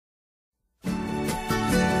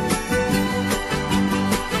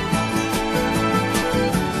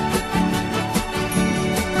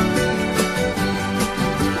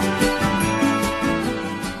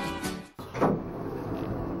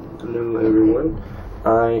everyone.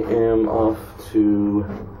 I am off to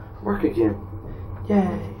work again.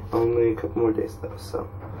 Yay! Only a couple more days though, so.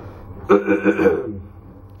 Catch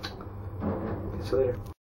you later.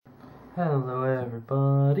 Hello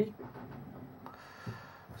everybody.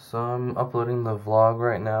 So I'm uploading the vlog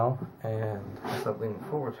right now, and stop leaning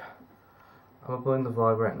forward. I'm uploading the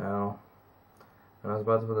vlog right now, and I was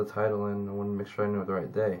about to put the title in. I wanted to make sure I knew the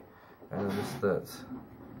right day, and I noticed that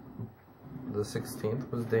the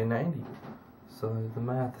 16th was day 90. So I did the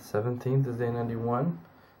math. The 17th is day 91.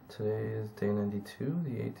 Today is day 92, the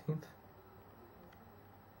 18th.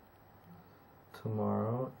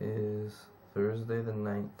 Tomorrow is Thursday the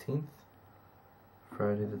 19th.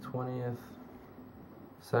 Friday the 20th.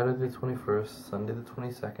 Saturday the 21st. Sunday the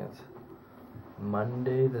 22nd.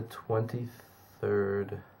 Monday the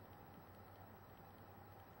 23rd.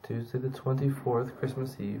 Tuesday the 24th,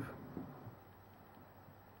 Christmas Eve.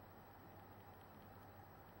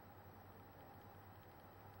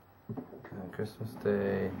 Christmas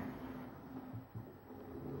Day.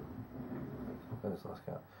 I just lost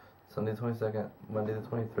count. Sunday 22nd, Monday the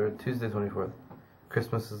 23rd, Tuesday 24th.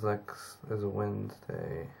 Christmas is a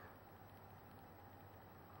Wednesday.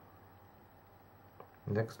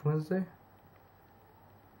 Next Wednesday?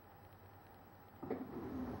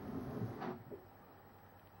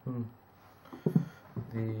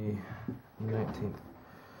 The 19th.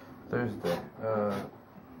 Thursday.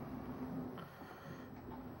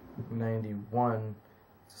 91,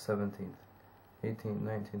 17th, 18th,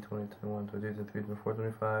 19th, 20, 21, 22, 23, 24,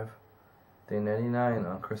 25, day 99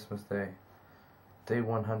 on Christmas Day. Day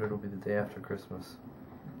 100 will be the day after Christmas.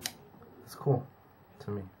 It's cool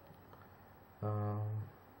to me.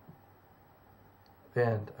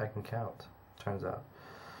 And I can count, turns out.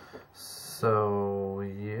 So,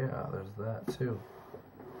 yeah, there's that too.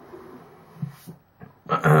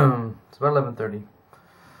 It's about 11:30.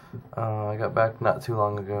 I got back not too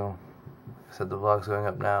long ago. Like I said, the vlog's going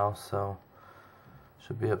up now, so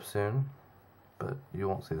should be up soon. But you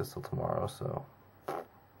won't see this till tomorrow, so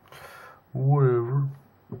whatever.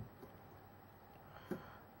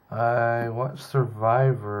 I watched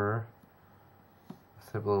Survivor. I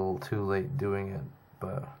was a little too late doing it,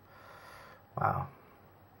 but wow.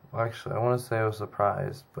 Well, actually, I want to say I was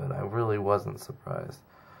surprised, but I really wasn't surprised.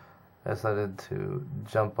 I decided to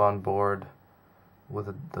jump on board with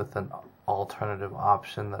an alternative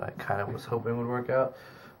option that I kind of was hoping would work out.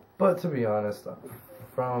 But to be honest,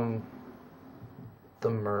 from the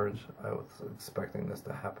merge, I was expecting this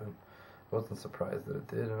to happen. I wasn't surprised that it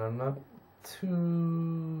did, and I'm not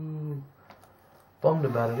too bummed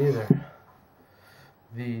about it either.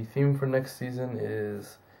 The theme for next season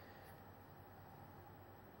is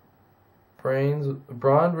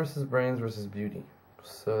Brawn versus Brains versus Beauty.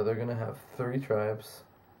 So they're going to have 3 tribes.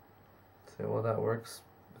 Say, well, that works.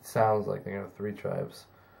 It sounds like they're going to have 3 tribes.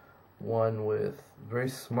 One with very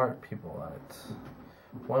smart people on it.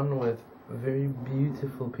 One with very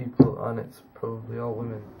beautiful people on it. Probably all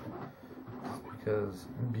women. Just because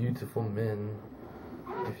beautiful men,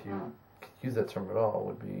 if you could use that term at all,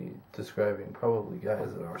 would be describing probably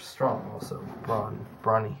guys that are strong also.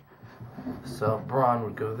 Brawny. So brawn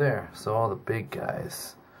would go there. So all the big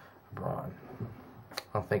guys, brawn.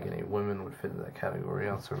 I don't think any women would fit in that category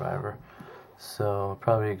on Survivor. So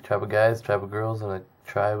probably a tribe of guys, tribe of girls, and a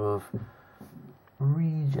tribe of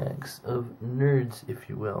rejects, of nerds, if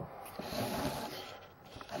you will.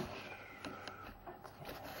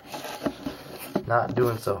 Not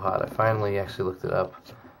doing so hot. I finally actually looked it up,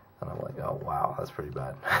 and I'm like, oh wow, that's pretty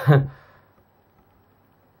bad.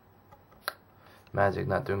 Magic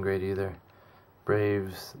not doing great either.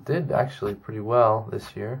 Braves did actually pretty well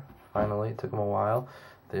this year. Finally, it took them a while.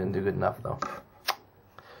 They didn't do good enough though.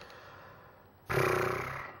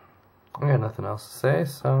 I got nothing else to say,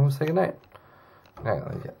 so I'm gonna say goodnight.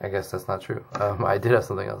 I guess that's not true. I did have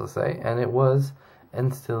something else to say, and it was,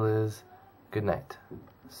 and still is, good night.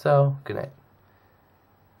 So, good night.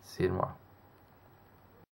 See you tomorrow.